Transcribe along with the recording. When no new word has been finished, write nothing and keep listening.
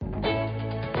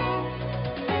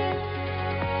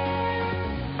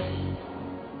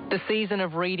The season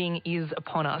of reading is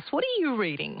upon us. What are you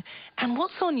reading? And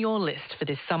what's on your list for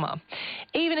this summer?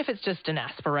 Even if it's just an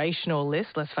aspirational list,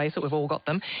 let's face it, we've all got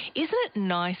them, isn't it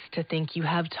nice to think you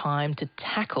have time to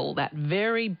tackle that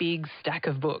very big stack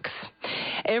of books?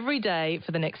 Every day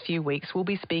for the next few weeks, we'll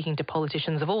be speaking to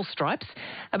politicians of all stripes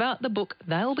about the book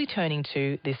they'll be turning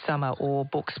to this summer, or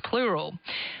books plural.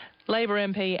 Labor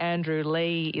MP Andrew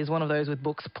Leigh is one of those with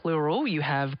books plural. You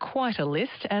have quite a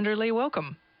list. Andrew Leigh,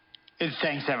 welcome.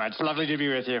 Thanks so much. Lovely to be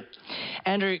with you.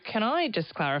 Andrew, can I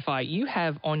just clarify, you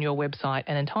have on your website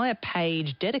an entire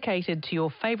page dedicated to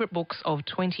your favourite books of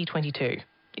 2022.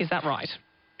 Is that right?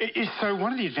 So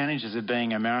one of the advantages of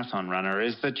being a marathon runner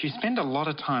is that you spend a lot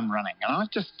of time running. And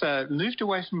I've just moved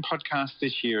away from podcasts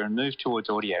this year and moved towards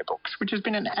audiobooks, which has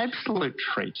been an absolute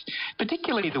treat,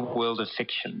 particularly the world of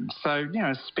fiction. So,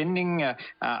 spending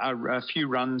a few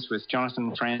runs with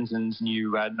Jonathan Franzen's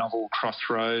new novel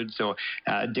Crossroads, or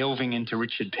delving into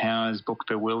Richard Powers' book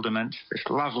Bewilderment, this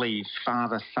lovely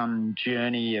father-son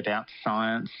journey about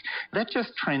science, that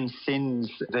just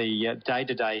transcends the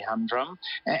day-to-day humdrum,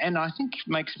 and I think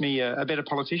makes me a better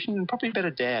politician and probably a better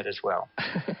dad as well.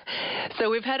 So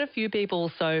we've had a few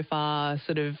people so far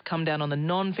sort of come down on the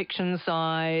non-fiction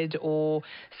side, or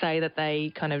say that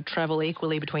they kind of travel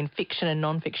equally between fiction and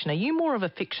non-fiction. Are you more of a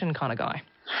fiction kind of guy?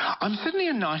 I'm certainly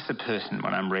a nicer person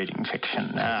when I'm reading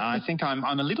fiction. I think I'm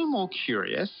a little more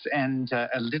curious and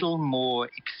a little more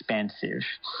expansive.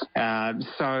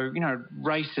 So,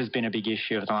 race has been a big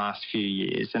issue of the last few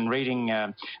years, and reading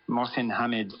Mohsin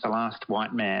Hamid's The Last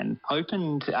White Man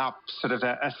opened up sort of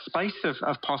a space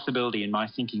of possibility in my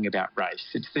thinking about race.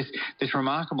 It's this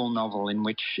remarkable novel in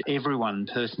which everyone,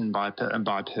 person by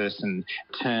person,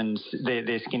 turns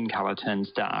their skin colour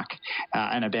turns dark,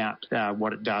 and about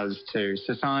what it does to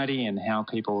society and how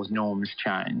people's norms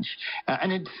change.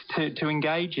 And it's to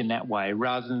engage in that way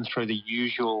rather than through the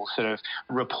usual sort of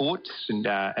reports and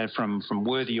from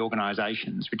worthy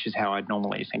organisations, which is how I'd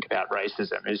normally think about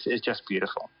racism, is just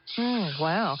beautiful.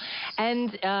 Wow.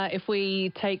 And if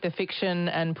we take the fiction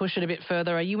and push it a bit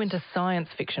further, are you into science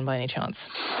fiction by any chance?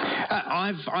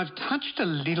 I've touched a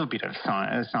little bit of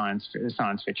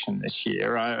science fiction this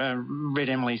year. I read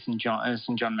Emily St.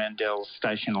 John Mandel's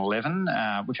Station 11,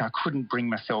 which I couldn't bring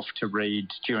myself to read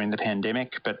during the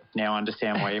pandemic, but now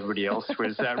understand why everybody else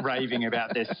was raving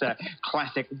about this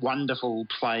classic, wonderful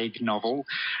plague novel.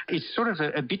 It's sort of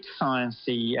a bit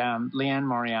sciencey. Leanne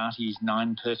Moriarty's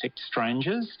Nine Perfect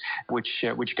Strangers, which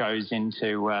goes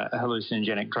into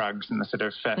hallucinogenic drugs and the sort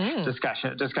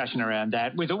of discussion around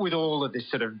that, with all of this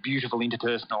sort of beautiful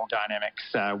interpersonal dynamics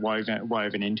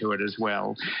woven into it as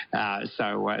well.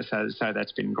 So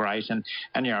that's been great, and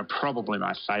probably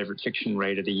my favourite fiction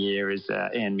read of the year is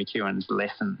Ian McEwan's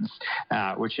Lessons,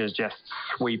 which is just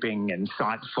sweeping,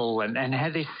 insightful, and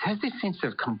has this sense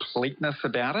of completeness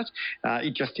about it.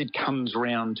 It comes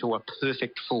round to a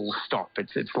perfect full stop.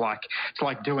 It's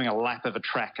like doing a lap of a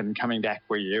track and coming back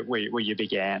where you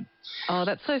began. Oh,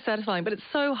 that's so satisfying, but it's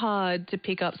so hard to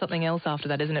pick up something else after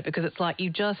that, isn't it? Because it's like you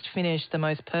just finished the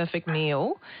most perfect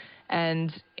meal,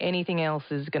 and anything else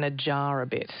is going to jar a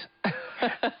bit.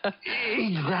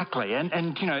 Exactly, and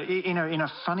in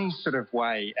a funny sort of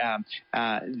way,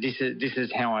 this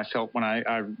is how I felt when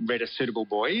I read A Suitable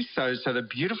Boy. So the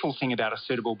beautiful thing about A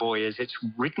Suitable Boy is it's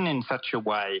written in such a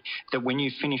way that when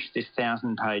you finish this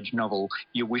 1,000-page novel,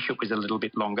 you wish it was a little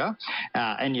bit longer,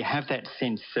 and you have that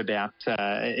sense about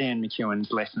Ian McEwan's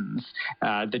Lessons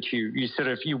that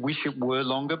you wish it were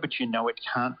longer, but you know it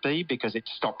can't be because it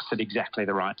stops at exactly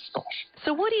the right spot.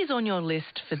 So what is on your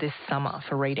list for this summer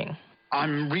for reading?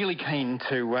 I'm really keen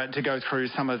to go through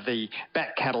some of the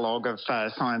back catalogue of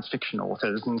science fiction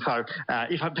authors, and so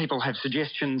if people have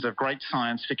suggestions of great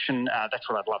science fiction, that's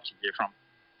what I'd love to hear from.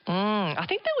 I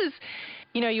think there was,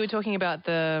 you were talking about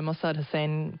the Mossad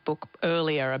Hussein book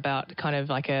earlier about kind of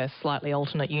like a slightly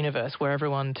alternate universe where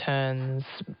everyone turns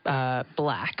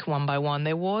black one by one.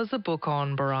 There was a book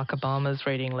on Barack Obama's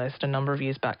reading list a number of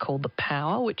years back called The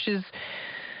Power, which is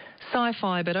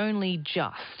sci-fi, but only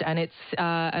just, and it's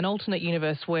an alternate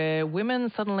universe where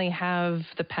women suddenly have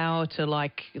the power to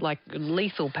like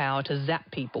lethal power to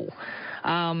zap people.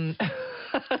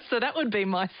 So that would be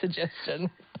my suggestion.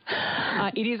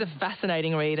 It is a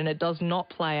fascinating read, and it does not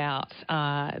play out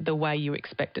the way you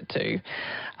expect it to.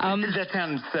 That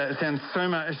sounds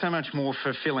so much more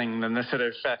fulfilling than the sort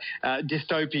of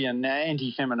dystopian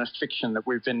anti-feminist fiction that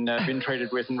we've been treated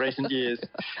with in recent years.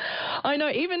 I know,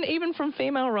 even from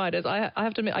female writers, I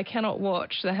have to admit I cannot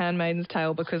watch The Handmaid's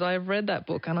Tale because I have read that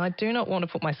book and I do not want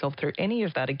to put myself through any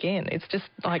of that again. It's just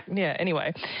like, yeah,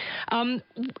 anyway.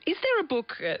 Is there a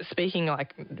book, speaking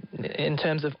like in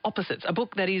terms of opposites, a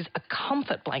book that is a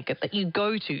comfort blanket that you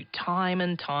go to time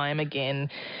and time again,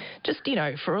 just,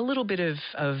 for a little bit of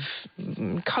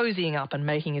cozying up and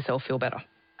making yourself feel better?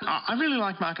 I really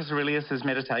like Marcus Aurelius's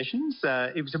Meditations.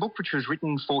 It was a book which was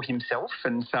written for himself,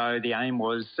 and so the aim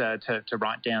was to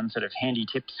write down sort of handy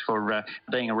tips for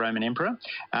being a Roman emperor.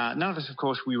 None of us, of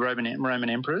course, were Roman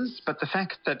emperors, but the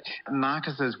fact that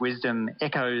Marcus's wisdom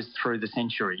echoes through the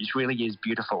centuries really is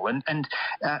beautiful. And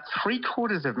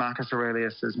 3/4 of Marcus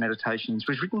Aurelius's Meditations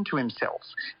was written to himself.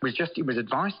 It was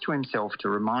advice to himself to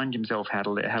remind himself how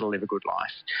to live a good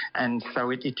life. And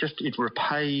so it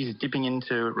repays dipping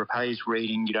into, it repays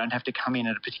reading. You don't have to come in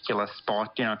at a particular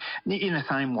spot, in the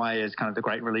same way as kind of the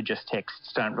great religious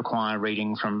texts don't require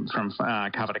reading from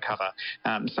cover to cover.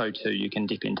 So too, you can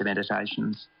dip into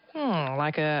Meditations.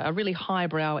 Like a really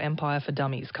highbrow Empire for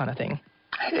Dummies kind of thing.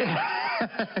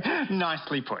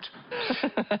 Nicely put.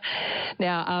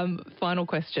 Now, final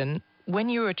question. When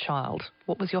you were a child,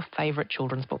 what was your favourite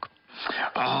children's book?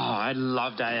 Oh, I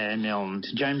loved A.A. Milne.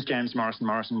 James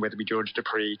Morrison, Weatherby George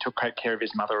Dupree took great care of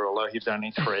his mother, although he was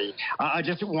only 3.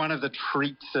 One of the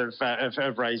treats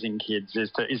of raising kids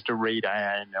is to read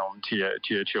A.A. Milne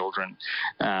to your children.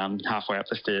 Halfway up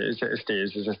the stairs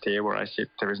is a stair where I sit.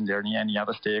 There isn't any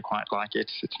other stair quite like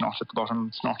it. It's not at the bottom,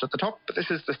 it's not at the top, but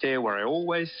this is the stair where I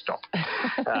always stop.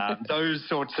 Those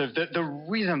sorts of the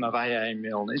rhythm of A.A.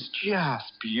 Milne is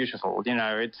just beautiful.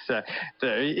 It's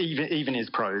even his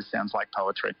prose sounds like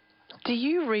poetry. Do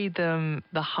you read them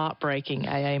the heartbreaking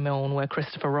A.A. Milne where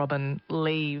Christopher Robin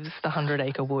leaves the 100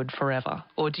 Acre Wood forever?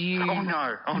 Or do you... Oh,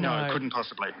 no, couldn't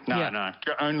possibly. No.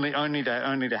 Only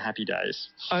the happy days.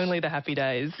 Only the happy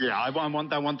days. Yeah, I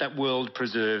want that world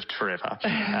preserved forever.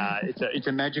 It's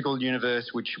a magical universe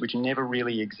which never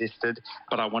really existed,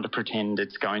 but I want to pretend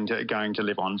it's going to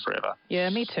live on forever. Yeah,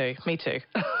 me too.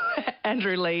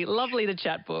 Andrew Leigh, lovely to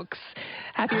chat books.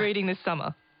 Happy reading this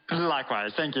summer.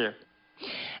 Likewise, thank you.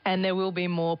 And there will be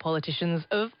more politicians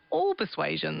of all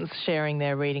persuasions sharing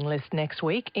their reading list next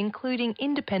week, including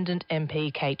Independent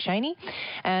MP Kate Chaney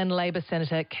and Labor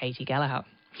Senator Katie Gallagher.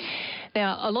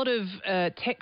 Now, a lot of tech